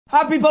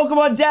Happy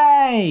Pokemon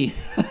Day!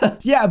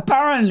 Yeah,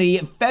 apparently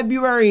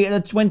February the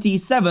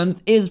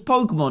 27th is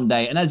Pokemon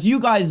Day. And as you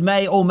guys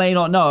may or may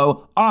not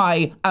know,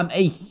 I am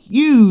a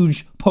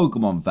huge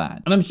Pokemon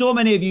fan. And I'm sure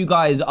many of you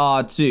guys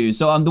are too.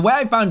 So the way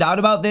I found out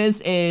about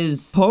this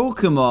is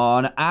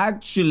Pokemon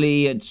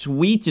actually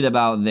tweeted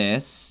about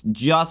this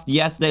just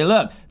yesterday.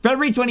 Look,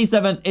 February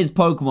 27th is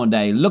Pokemon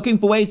Day. Looking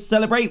for ways to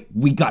celebrate?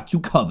 We got you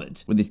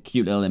covered with this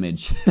cute little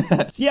image.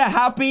 So yeah,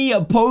 happy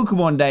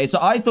Pokemon Day. So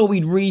I thought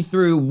we'd read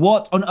through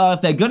what on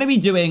earth they're going to be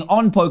doing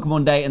on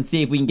Pokemon Day and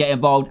see if we can get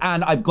involved.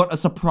 And I've got a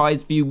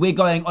surprise for you. We're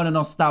going on a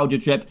nostalgia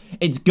trip.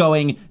 It's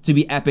going to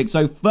be epic.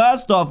 So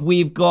first off,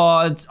 we've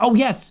got, oh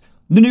yes,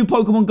 the new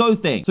Pokemon Go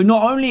thing. So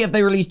not only have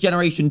they released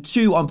Generation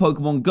 2 on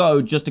Pokemon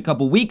Go just a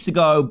couple weeks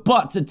ago,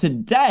 but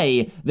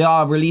today they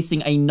are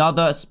releasing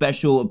another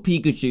special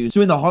Pikachu.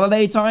 So in the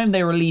holiday time,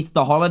 they released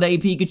the Holiday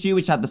Pikachu,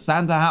 which had the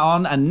Santa hat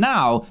on, and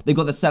now they've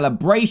got the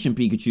Celebration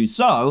Pikachu.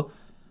 So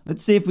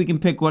let's see if we can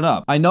pick one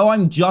up. I know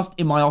I'm just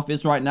in my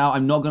office right now.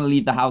 I'm not going to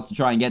leave the house to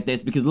try and get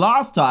this because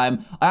last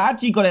time I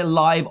actually got it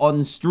live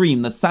on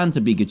stream. The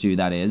Santa Pikachu,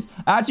 that is.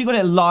 I actually got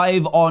it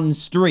live on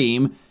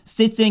stream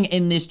sitting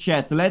in this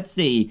chair. So let's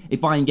see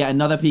if I can get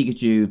another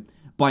Pikachu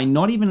by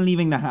not even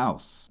leaving the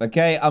house.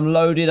 Okay, I'm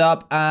loaded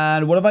up.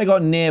 And what have I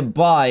got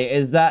nearby?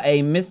 Is that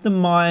a Mr.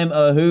 Mime,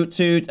 a Hoot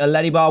Toot, a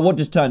Leddybar? What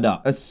just turned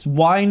up? A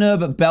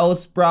Swinub,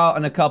 Bellsprout,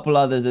 and a couple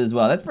others as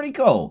well. That's pretty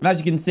cool. And as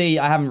you can see,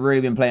 I haven't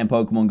really been playing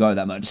Pokemon Go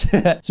that much.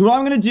 So what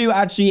I'm going to do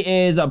actually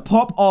is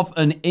pop off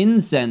an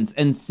incense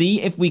and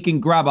see if we can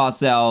grab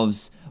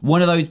ourselves one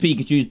of those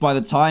Pikachus by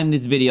the time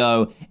this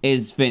video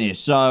is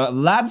finished.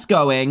 So that's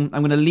going.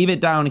 I'm going to leave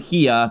it down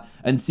here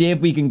and see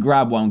if we can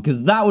grab one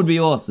because that would be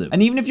awesome.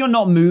 And even if you're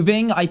not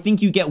moving, I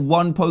think you get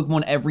one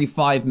Pokemon every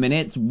 5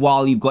 minutes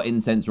while you've got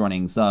incense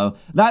running. So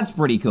that's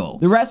pretty cool.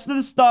 The rest of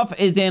the stuff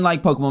is in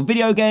like Pokemon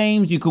video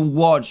games. You can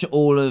watch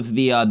all of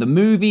the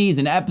movies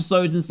and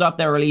episodes and stuff.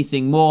 They're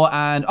releasing more.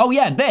 And oh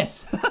yeah,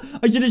 this.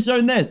 I should have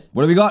shown this.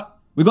 What do we got?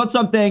 We got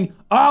something.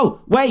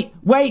 Oh,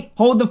 wait,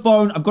 hold the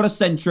phone. I've got a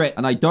Sentret,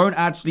 and I don't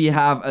actually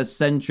have a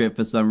Sentret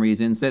for some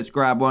reason. So let's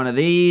grab one of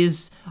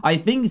these. I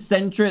think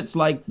Sentret's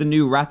like the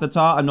new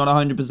Rattata. I'm not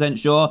 100%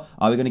 sure.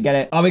 Are we going to get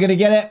it? Are we going to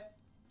get it?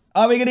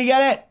 Are we going to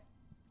get it?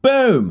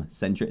 Boom.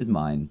 Sentret is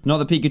mine. Not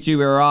the Pikachu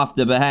we were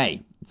after, but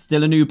hey. It's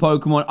still a new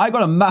Pokemon. I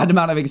got a mad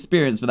amount of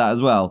experience for that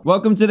as well.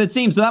 Welcome to the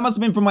team. So that must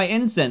have been from my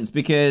incense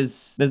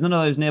because there's none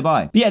of those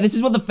nearby. But yeah, this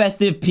is what the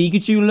festive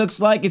Pikachu looks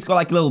like. It's got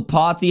like a little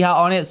party hat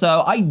on it.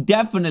 So I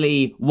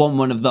definitely want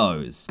one of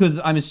those. Because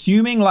I'm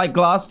assuming like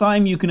last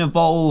time you can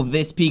evolve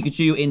this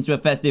Pikachu into a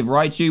festive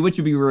Raichu, which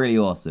would be really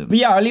awesome. But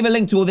yeah, I'll leave a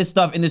link to all this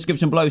stuff in the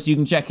description below so you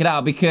can check it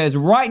out. Because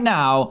right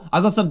now,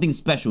 I got something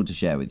special to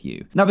share with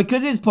you. Now,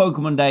 because it's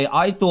Pokemon Day,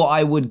 I thought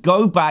I would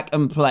go back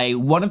and play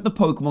one of the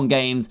Pokemon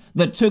games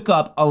that took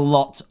up a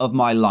lot of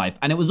my life,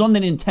 and it was on the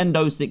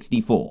Nintendo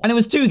 64. And it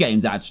was two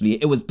games actually.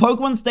 It was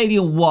Pokemon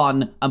Stadium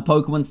 1 and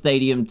Pokemon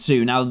Stadium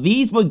 2. Now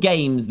these were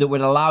games that would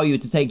allow you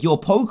to take your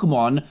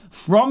Pokemon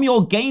from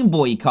your Game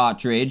Boy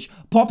cartridge,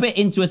 pop it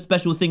into a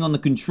special thing on the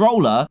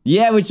controller.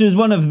 Yeah, which was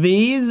one of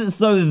these.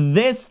 So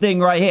this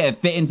thing right here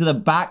fit into the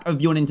back of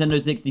your Nintendo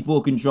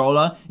 64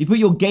 controller. You put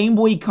your Game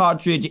Boy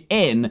cartridge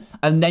in,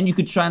 and then you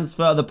could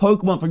transfer the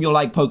Pokemon from your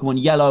like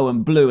Pokemon Yellow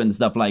and Blue and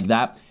stuff like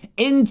that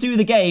into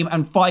the game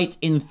and fight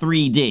in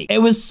 3D. It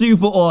was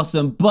super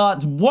awesome,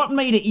 but what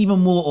made it even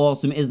more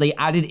awesome is they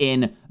added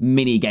in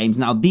mini games.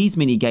 Now, these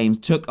mini games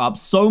took up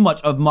so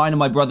much of mine and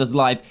my brother's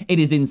life. It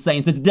is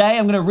insane. So today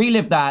I'm going to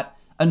relive that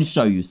and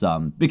show you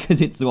some because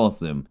it's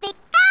awesome.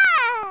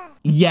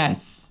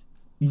 Yes.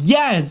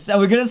 Yes, and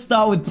we're going to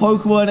start with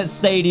Pokemon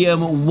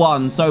Stadium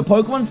 1. So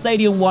Pokemon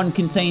Stadium 1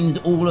 contains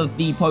all of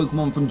the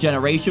Pokemon from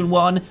Generation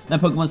 1. Then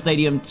Pokemon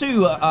Stadium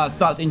 2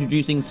 starts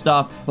introducing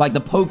stuff like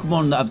the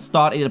Pokemon that have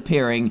started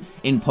appearing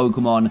in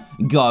Pokemon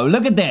Go.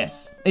 Look at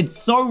this.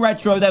 It's so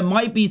retro. There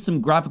might be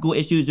some graphical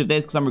issues with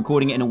this because I'm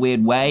recording it in a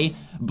weird way.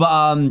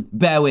 But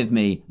bear with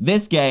me.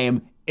 This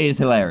game is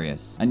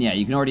hilarious. And yeah,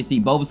 you can already see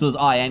Bulbasaur's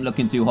eye ain't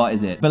looking too hot,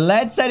 is it? But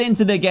let's head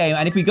into the game.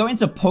 And if we go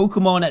into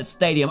Pokemon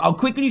Stadium, I'll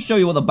quickly show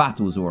you what the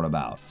battles are all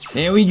about.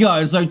 Here we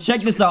go. So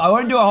check this out. I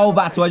won't do a whole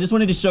battle. I just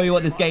wanted to show you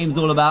what this game's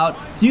all about.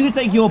 So you can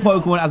take your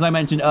Pokemon, as I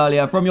mentioned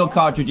earlier, from your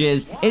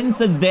cartridges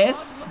into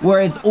this,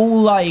 where it's all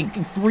like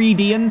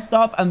 3D and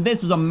stuff. And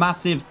this was a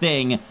massive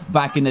thing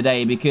back in the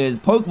day because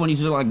Pokemon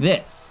used to look like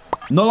this.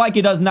 Not like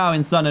it does now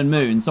in Sun and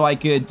Moon. So I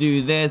could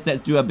do this.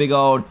 Let's do a big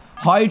old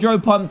Hydro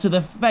Pump to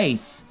the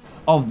face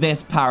of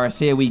this Paris.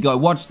 Here we go.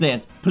 Watch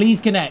this. Please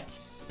connect.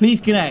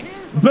 Please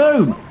connect.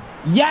 Boom.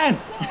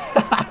 Yes.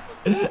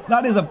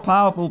 That is a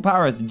powerful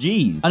Paris.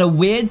 Jeez. And a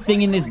weird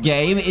thing in this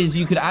game is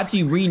you could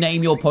actually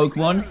rename your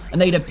Pokemon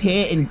and they'd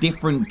appear in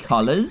different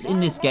colors in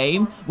this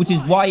game, which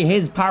is why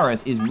his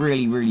Paris is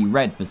really, really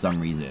red for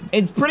some reason.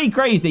 It's pretty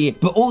crazy,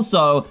 but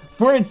also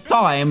for its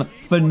time,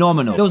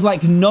 phenomenal. There was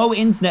like no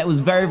internet. It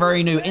was very,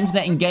 very new.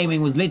 Internet in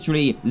gaming was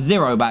literally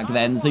 0 back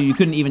then, so you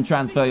couldn't even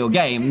transfer your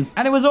games,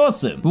 and it was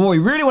awesome. But what we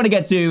really want to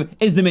get to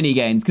is the mini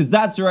games, because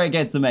that's where it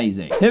gets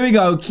amazing. Here we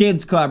go,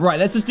 Kids Club. Right,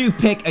 let's just do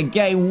pick a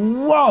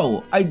game.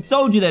 Whoa, I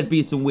told you there'd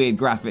be some weird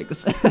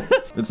graphics.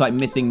 Looks like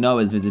Missing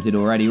Noah's visited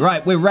already.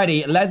 Right, we're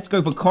ready. Let's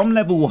go for com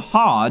level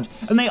hard,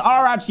 and they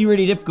are actually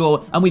really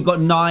difficult, and we've got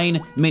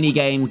 9 mini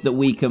games that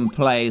we can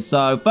play.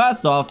 So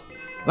first off,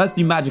 let's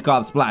do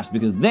Magikarp Splash,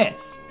 because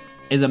this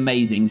is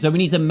amazing. So we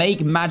need to make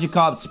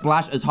Magikarp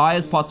Splash as high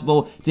as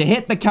possible to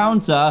hit the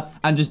counter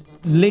and just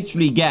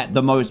literally get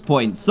the most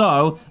points.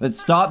 So let's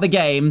start the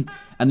game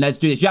and let's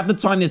do this. You have to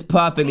time this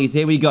perfectly. So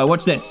here we go.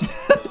 Watch this.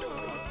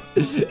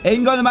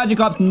 In go the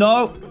Magikarps.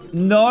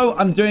 No,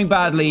 I'm doing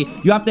badly.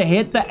 You have to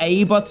hit the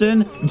A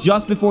button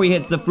just before he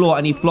hits the floor,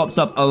 and he flops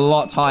up a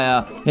lot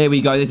higher. Here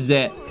we go. This is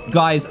it.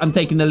 Guys, I'm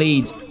taking the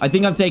lead. I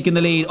think I'm taking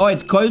the lead. Oh,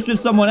 it's close with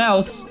someone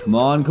else. Come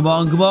on,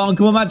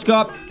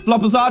 Magikarp.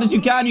 Flop as hard as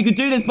you can. You can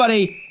do this,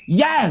 buddy.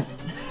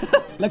 Yes!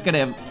 Look at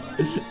him.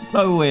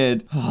 So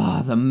weird.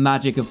 Ah, the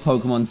magic of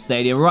Pokemon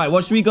Stadium. Right,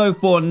 what should we go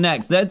for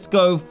next? Let's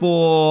go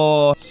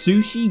for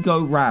Sushi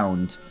Go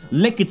Round.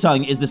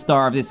 Lickitung is the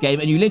star of this game,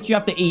 and you literally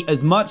have to eat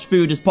as much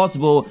food as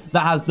possible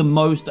that has the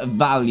most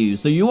value.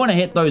 So you want to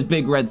hit those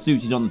big red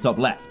sushis on the top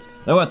left.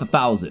 They're worth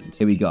 1,000.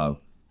 Here we go.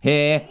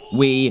 Here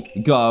we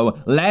go.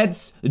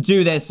 Let's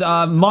do this.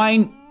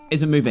 Mine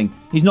isn't moving.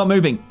 He's not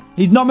moving.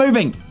 He's not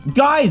moving.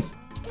 Guys!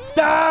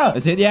 Ah!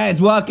 That's it. Yeah,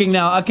 it's working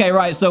now. Okay,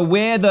 right. So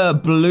we're the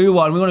blue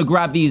one. We want to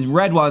grab these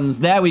red ones.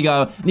 There we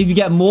go. And if you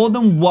get more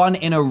than 1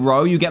 in a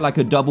row, you get like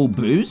a double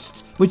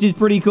boost, which is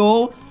pretty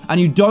cool. And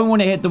you don't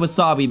want to hit the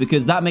wasabi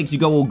because that makes you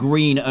go all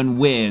green and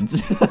weird.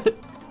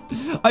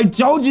 I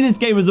told you this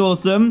game was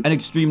awesome and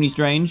extremely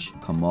strange.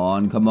 Come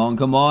on.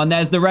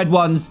 There's the red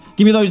ones.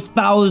 Give me those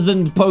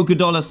 1,000 Poké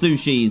Dollar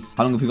sushis.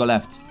 How long have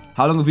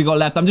we got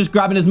left? I'm just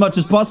grabbing as much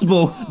as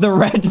possible. The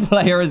red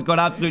player has gone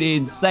absolutely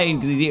insane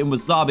because he's eating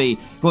wasabi.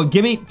 Come on,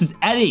 give me just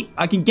any.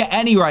 I can get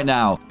any right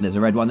now. There's a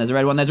red one. No,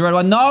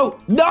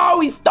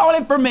 he stole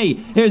it from me.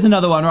 Here's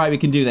another one. Right, we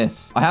can do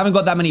this. I haven't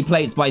got that many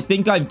plates, but I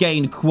think I've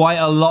gained quite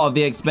a lot of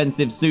the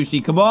expensive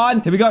sushi. Come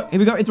on. Here we go.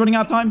 It's running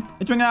out of time.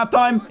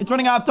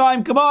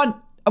 Come on.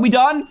 Are we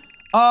done?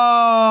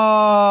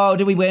 Oh,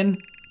 did we win?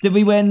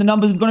 The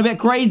numbers have gone a bit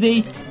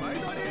crazy.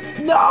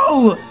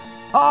 No!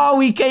 Oh,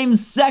 he came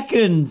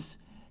second.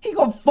 He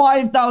got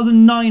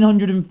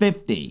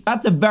 5,950.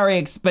 That's a very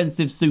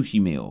expensive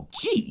sushi meal.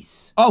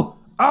 Jeez. Oh,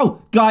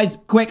 guys,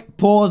 quick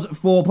pause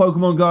for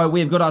Pokemon Go.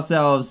 We've got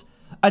ourselves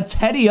a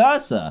Teddy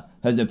Ursa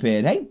has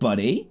appeared. Hey,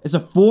 buddy. It's a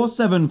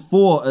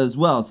 474 as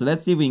well. So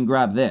let's see if we can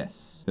grab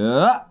this.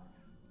 Oh,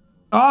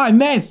 I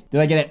missed.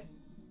 Did I get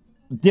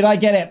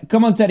it?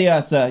 Come on, Teddy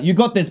Ursa. You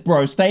got this,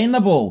 bro. Stay in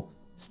the ball.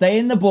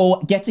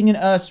 Getting an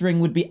Ursa ring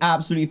would be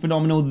absolutely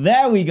phenomenal.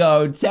 There we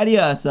go. Teddy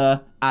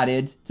Ursa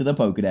added to the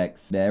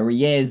Pokedex. There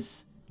he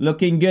is.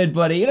 Looking good,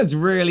 buddy. He looks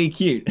really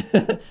cute.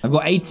 I've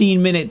got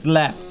 18 minutes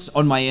left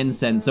on my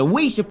incense, so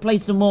we should play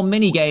some more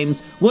mini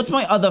games. What's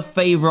my other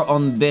favorite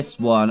on this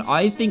one?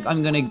 I think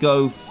I'm going to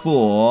go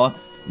for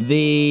I'm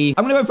going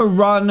to go for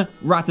run,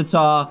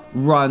 Rattata,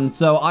 run.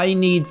 So I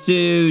need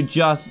to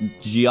just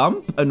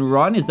jump and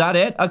run. Is that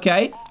it?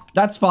 Okay,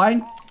 that's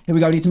fine. Here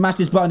we go. I need to mash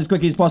this button as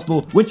quickly as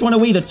possible. Which one are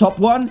we? The top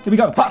one? Here we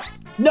go. Ha!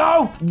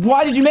 No!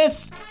 Why did you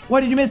miss?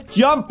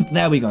 Jump!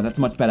 There we go. That's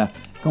much better.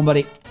 Come on,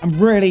 buddy. I'm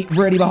really,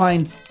 really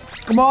behind.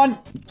 Come on.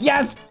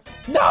 Yes!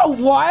 No!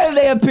 Why are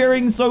they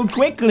appearing so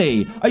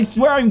quickly? I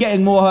swear I'm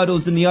getting more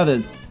hurdles than the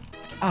others.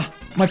 Ah,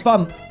 my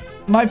thumb.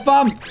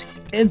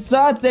 It's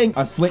hurting.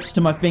 I switched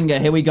to my finger.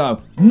 Here we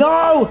go.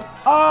 No!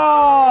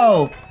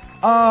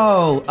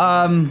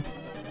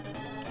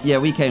 Yeah,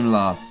 we came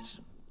last.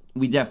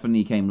 We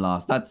definitely came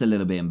last. That's a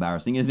little bit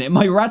embarrassing, isn't it?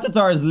 My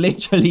Rattata is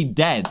literally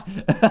dead.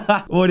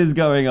 What is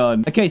going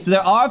on? Okay, so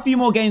there are a few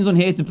more games on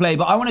here to play,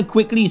 but I want to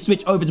quickly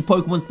switch over to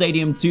Pokemon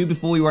Stadium 2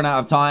 before we run out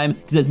of time,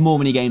 because there's more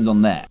mini games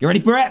on there. You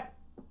ready for it?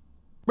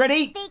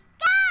 Ready?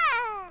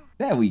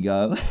 There we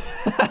go.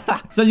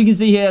 So as you can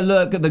see here,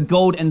 look, the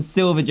gold and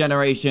silver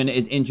generation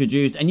is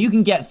introduced, and you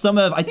can get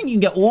I think you can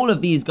get all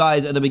of these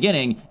guys at the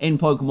beginning in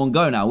Pokemon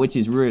Go now, which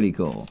is really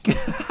cool. Look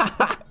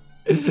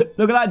at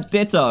that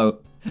Ditto.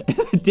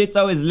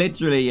 Ditto is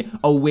literally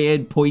a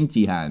weird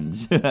pointy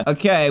hand.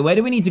 Okay, where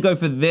do we need to go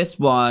for this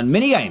one?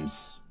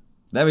 Minigames.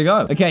 There we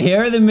go. Okay,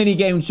 here are the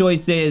minigame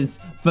choices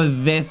for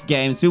this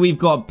game. So we've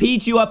got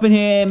Pichu up in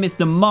here,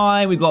 Mr.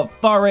 Mime, we've got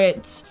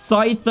Furret,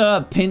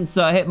 Scyther,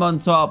 Pinsir,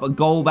 Hitmontop,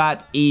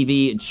 Golbat,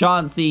 Eevee,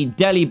 Chansey,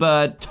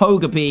 Delibird,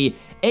 Togepi,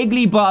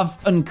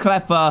 Igglybuff, and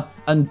Cleffa,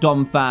 and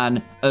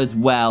Domfan as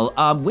well.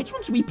 Which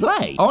one should we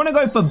play? I want to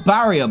go for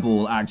Barrier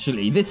Ball,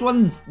 actually. This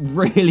one's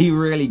really,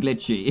 really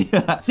glitchy.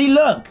 See,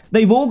 look,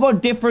 they've all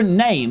got different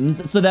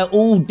names, so they're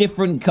all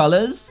different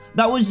colors.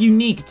 That was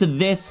unique to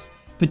this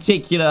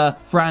particular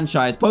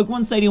franchise.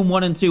 Pokemon Stadium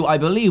 1 and 2, I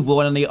believe, were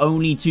one of the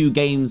only 2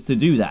 games to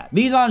do that.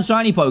 These aren't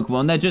shiny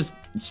Pokemon, they're just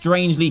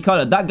strangely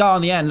colored. That guy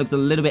on the end looks a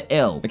little bit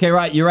ill. Okay,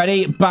 right, you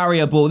ready?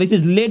 Barrier ball. This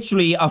is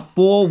literally a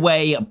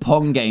 4-way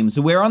Pong game.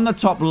 So we're on the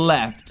top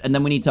left, and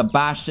then we need to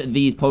bash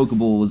these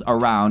Pokeballs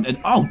around. And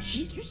oh,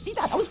 jeez, you see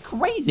that? That was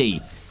crazy.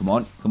 Come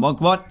on, come on,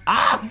 come on.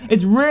 Ah,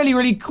 it's really,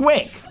 really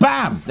quick.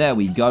 Bam. There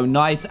we go.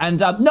 Nice. And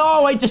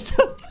no, I just...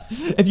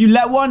 If you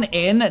let one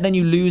in, then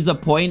you lose a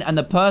point, and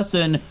the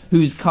person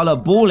whose color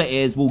ball it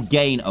is will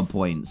gain a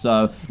point.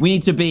 So we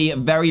need to be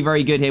very,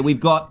 very good here. We've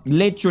got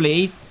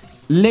literally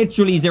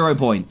 0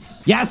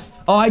 points. Yes.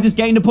 Oh, I just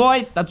gained a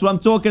point. That's what I'm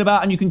talking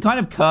about. And you can kind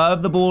of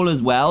curve the ball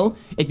as well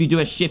if you do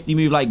a shifty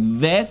move like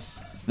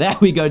this. There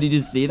we go. Did you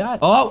see that?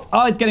 Oh,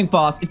 it's getting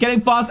fast. It's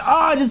getting fast. Oh,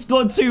 I just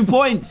scored 2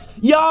 points.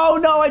 Yo,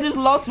 no, I just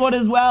lost one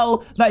as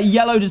well. That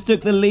yellow just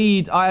took the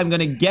lead. I am going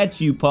to get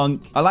you,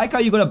 punk. I like how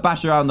you got to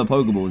bash around the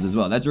Pokeballs as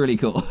well. That's really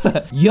cool.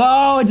 Yo,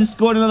 I just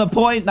scored another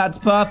point. That's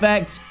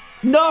perfect.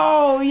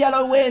 No,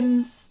 yellow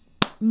wins.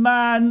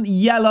 Man,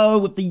 yellow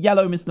with the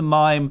yellow Mr.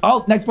 Mime.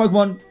 Oh, next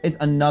Pokemon is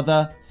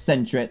another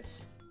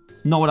Sentret.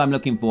 It's not what I'm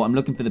looking for. I'm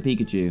looking for the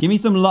Pikachu. Give me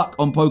some luck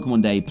on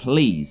Pokemon Day,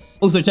 please.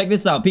 Also, check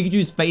this out.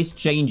 Pikachu's face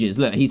changes.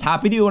 Look, he's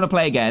happy that you want to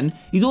play again.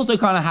 He's also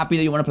kind of happy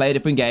that you want to play a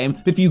different game.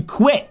 But if you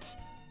quit,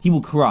 he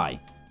will cry.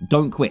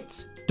 Don't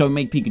quit. Don't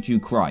make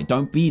Pikachu cry.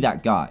 Don't be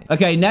that guy.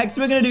 Okay, next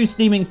we're going to do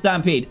Steaming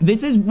Stampede.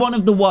 This is one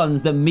of the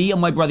ones that me and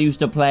my brother used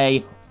to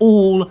play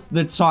all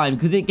the time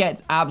because it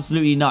gets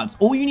absolutely nuts.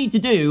 All you need to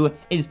do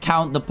is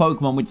count the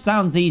Pokemon, which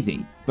sounds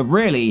easy, but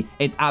really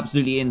it's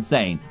absolutely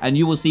insane. And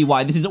you will see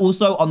why. This is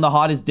also on the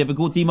hardest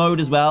difficulty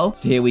mode as well.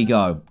 So here we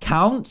go.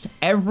 Count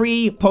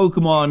every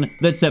Pokemon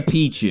that's a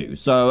Pichu.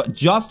 So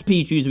just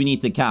Pichus we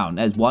need to count.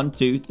 There's 1,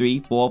 2, 3,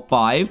 4,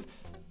 5,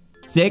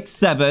 6,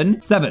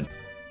 7. 7.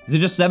 Is it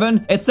just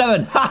 7? It's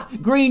 7. Ha!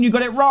 Green, you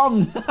got it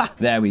wrong.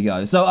 There we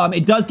go. So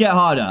it does get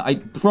harder. I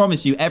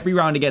promise you, every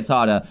round it gets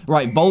harder.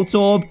 Right,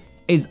 Voltorb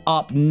is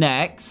up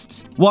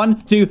next.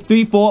 1, 2,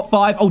 3, 4,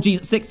 5. Oh,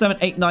 geez. 6, 7,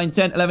 8, 9,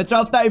 10, 11,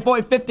 12, 13,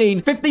 14,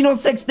 15. 15 or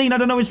 16. I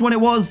don't know which one it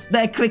was.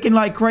 They're clicking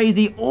like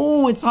crazy.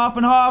 Oh, it's half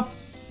and half.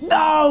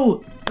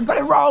 No! I got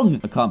it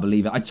wrong. I can't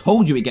believe it. I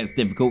told you it gets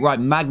difficult. Right,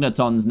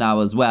 Magnetons now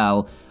as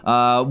well.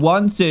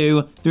 1,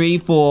 2, 3,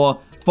 4,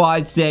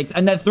 5, 6.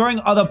 And they're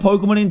throwing other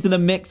Pokemon into the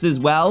mix as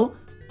well.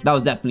 That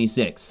was definitely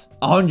 6.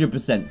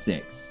 100%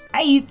 6.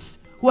 8?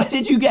 Where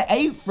did you get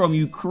 8 from,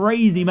 you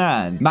crazy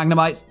man?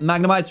 Magnemites.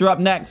 Magnemites are up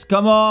next.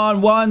 Come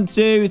on. 1,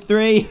 2,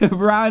 3.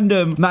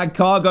 Random.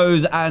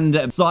 Magcargos and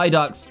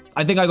Psyducks.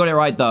 I think I got it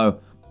right, though.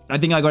 I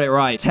think I got it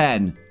right.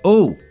 10.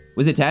 Oh,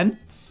 was it 10?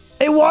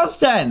 It was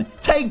 10.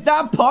 Take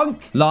that,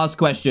 punk. Last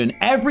question.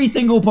 Every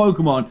single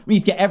Pokemon. We need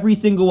to get every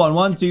single one.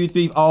 1, 2,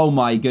 3. Oh,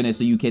 my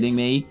goodness. Are you kidding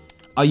me?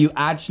 Are you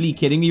actually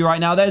kidding me right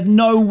now? There's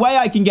no way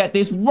I can get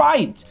this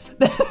right.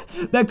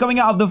 They're coming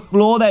out of the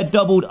floor. They're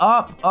doubled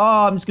up.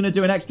 Oh, I'm just going to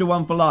do an extra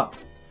one for luck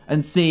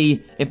and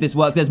see if this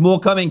works. There's more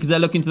coming because they're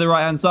looking to the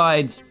right-hand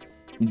side.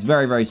 It's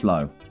very, very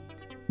slow.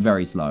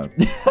 Very slow.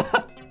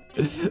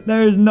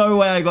 There is no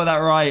way I got that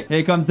right.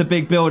 Here comes the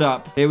big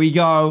build-up. Here we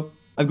go.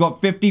 I've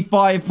got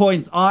 55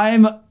 points.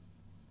 I'm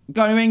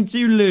going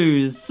to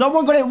lose.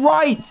 Someone got it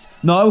right.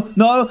 No,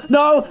 no,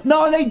 no,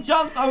 no. They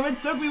just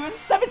overtook me with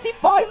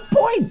 75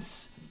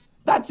 points.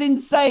 That's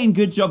insane.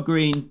 Good job,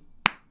 Green.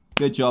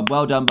 Good job.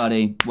 Well done,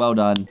 buddy. Well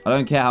done. I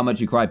don't care how much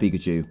you cry,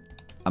 Pikachu.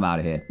 I'm out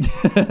of here.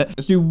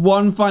 Let's do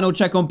one final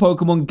check on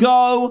Pokemon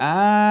Go.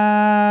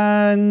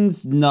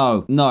 And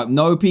no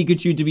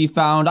Pikachu to be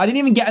found. I didn't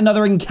even get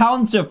another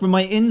encounter from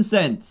my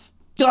incense.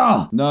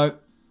 Ugh. No.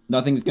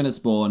 Nothing's gonna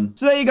spawn.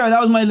 So there you go.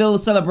 That was my little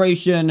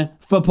celebration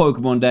for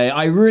Pokemon Day.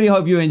 I really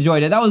hope you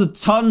enjoyed it. That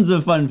was tons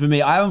of fun for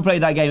me. I haven't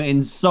played that game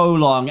in so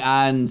long,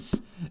 and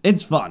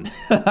it's fun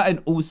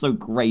and also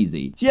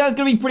crazy. So yeah, that's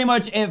gonna be pretty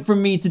much it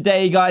from me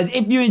today, guys.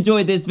 If you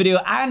enjoyed this video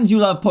and you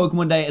love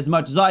Pokemon Day as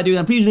much as I do,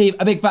 then please leave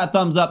a big fat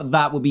thumbs up.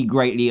 That would be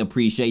greatly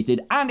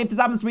appreciated. And if this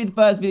happens to be the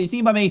first video you've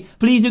seen by me,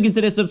 please do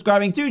consider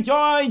subscribing to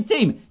join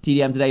Team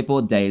TDM today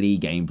for daily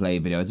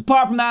gameplay videos.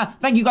 Apart from that,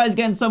 thank you guys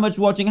again so much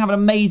for watching. Have an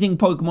amazing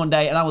Pokemon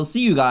Day, and I will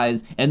see you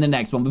guys in the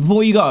next one. But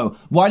before you go,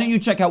 why don't you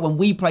check out when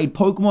we played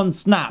Pokemon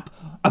Snap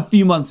a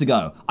few months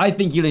ago. I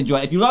think you'll enjoy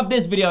it. If you love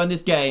this video and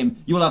this game,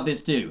 you'll love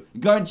this too.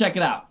 Go and check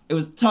it out. It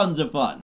was tons of fun.